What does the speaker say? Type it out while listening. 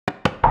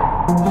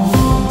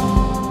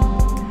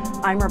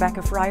I'm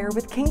Rebecca Fryer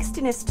with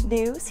Kingstonist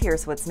News.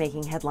 Here's what's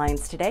making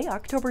headlines today,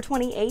 October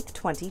 28,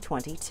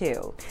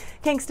 2022.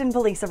 Kingston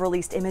police have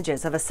released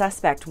images of a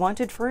suspect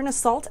wanted for an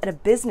assault at a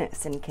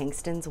business in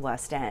Kingston's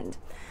West End.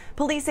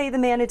 Police say the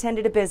man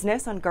attended a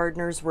business on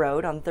Gardner's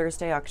Road on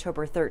Thursday,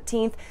 October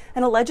 13th,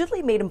 and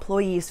allegedly made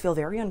employees feel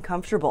very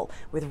uncomfortable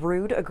with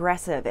rude,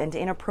 aggressive, and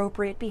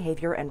inappropriate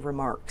behavior and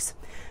remarks.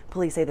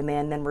 Police say the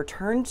man then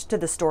returned to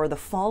the store the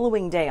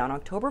following day on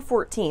October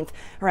 14th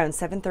around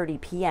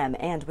 7:30 p.m.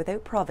 and,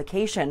 without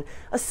provocation,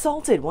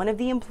 assaulted one of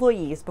the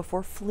employees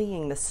before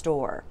fleeing the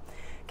store.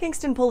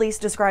 Kingston police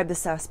describe the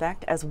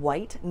suspect as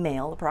white,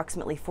 male,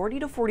 approximately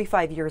 40 to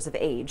 45 years of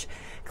age,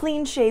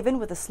 clean-shaven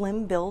with a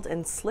slim build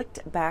and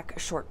slicked-back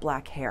short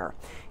black hair.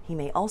 He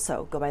may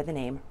also go by the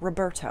name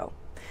Roberto.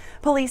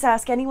 Police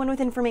ask anyone with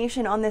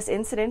information on this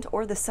incident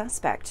or the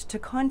suspect to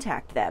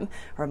contact them.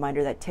 A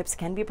reminder that tips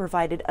can be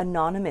provided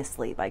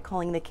anonymously by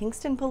calling the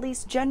Kingston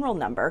Police General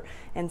number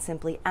and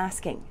simply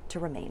asking to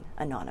remain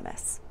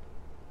anonymous.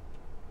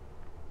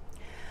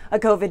 A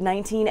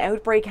COVID-19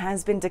 outbreak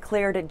has been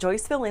declared at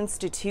Joyceville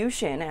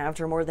Institution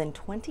after more than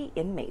 20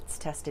 inmates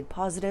tested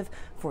positive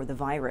for the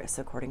virus,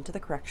 according to the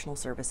Correctional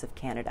Service of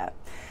Canada.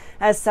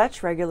 As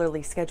such,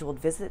 regularly scheduled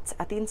visits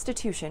at the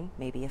institution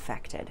may be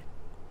affected.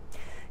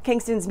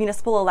 Kingston's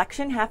municipal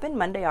election happened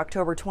Monday,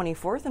 October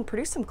 24th, and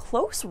produced some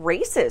close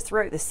races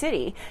throughout the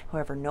city.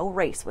 However, no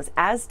race was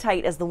as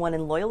tight as the one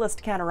in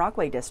Loyalist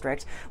Cataraqui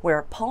District,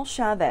 where Paul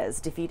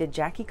Chavez defeated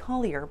Jackie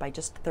Collier by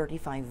just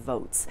 35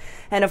 votes.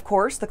 And of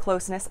course, the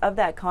closeness of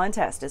that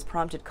contest has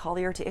prompted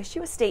Collier to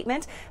issue a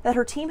statement that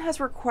her team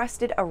has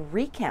requested a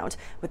recount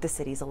with the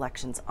city's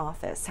elections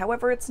office.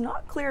 However, it's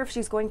not clear if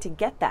she's going to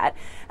get that,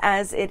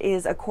 as it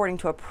is, according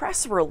to a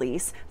press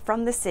release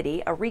from the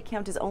city, a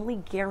recount is only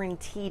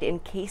guaranteed in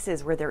cases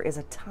where there is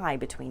a tie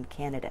between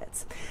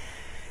candidates.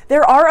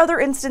 There are other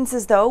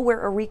instances, though,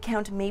 where a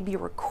recount may be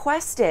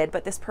requested,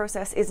 but this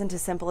process isn't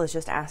as simple as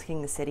just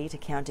asking the city to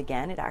count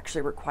again. It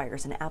actually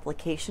requires an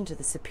application to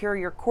the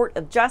Superior Court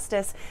of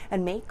Justice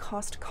and may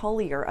cost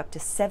Collier up to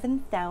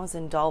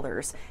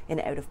 $7,000 in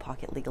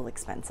out-of-pocket legal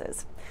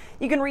expenses.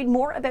 You can read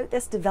more about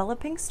this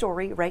developing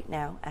story right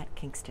now at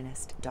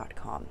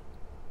kingstonist.com.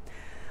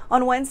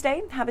 On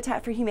Wednesday,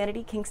 Habitat for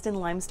Humanity Kingston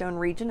Limestone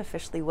Region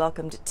officially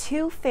welcomed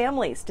 2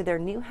 families to their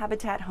new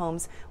Habitat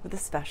homes with a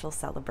special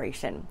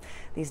celebration.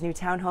 These new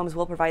townhomes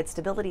will provide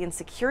stability and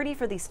security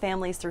for these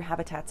families through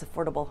Habitat's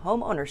affordable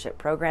home ownership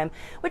program,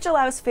 which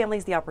allows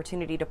families the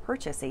opportunity to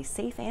purchase a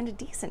safe and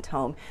decent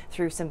home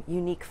through some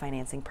unique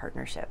financing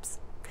partnerships.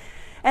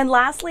 And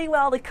lastly,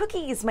 while the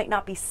cookies might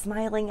not be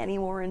smiling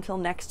anymore until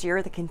next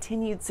year, the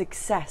continued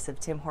success of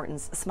Tim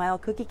Hortons' Smile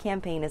Cookie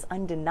campaign is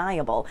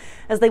undeniable,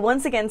 as they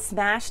once again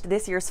smashed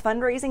this year's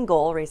fundraising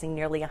goal, raising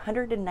nearly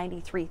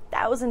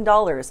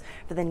 $193,000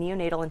 for the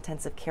neonatal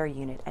intensive care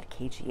unit at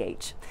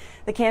KGH.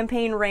 The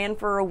campaign ran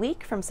for a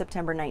week from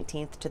September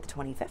 19th to the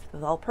 25th,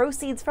 with all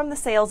proceeds from the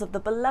sales of the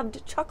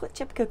beloved chocolate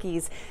chip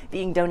cookies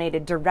being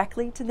donated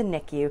directly to the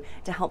NICU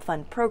to help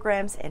fund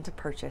programs and to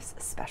purchase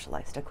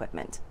specialized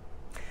equipment.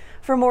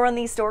 For more on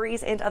these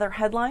stories and other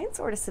headlines,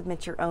 or to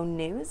submit your own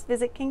news,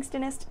 visit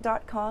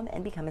kingstonist.com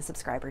and become a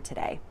subscriber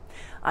today.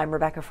 I'm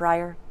Rebecca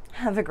Fryer.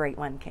 Have a great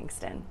one,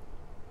 Kingston.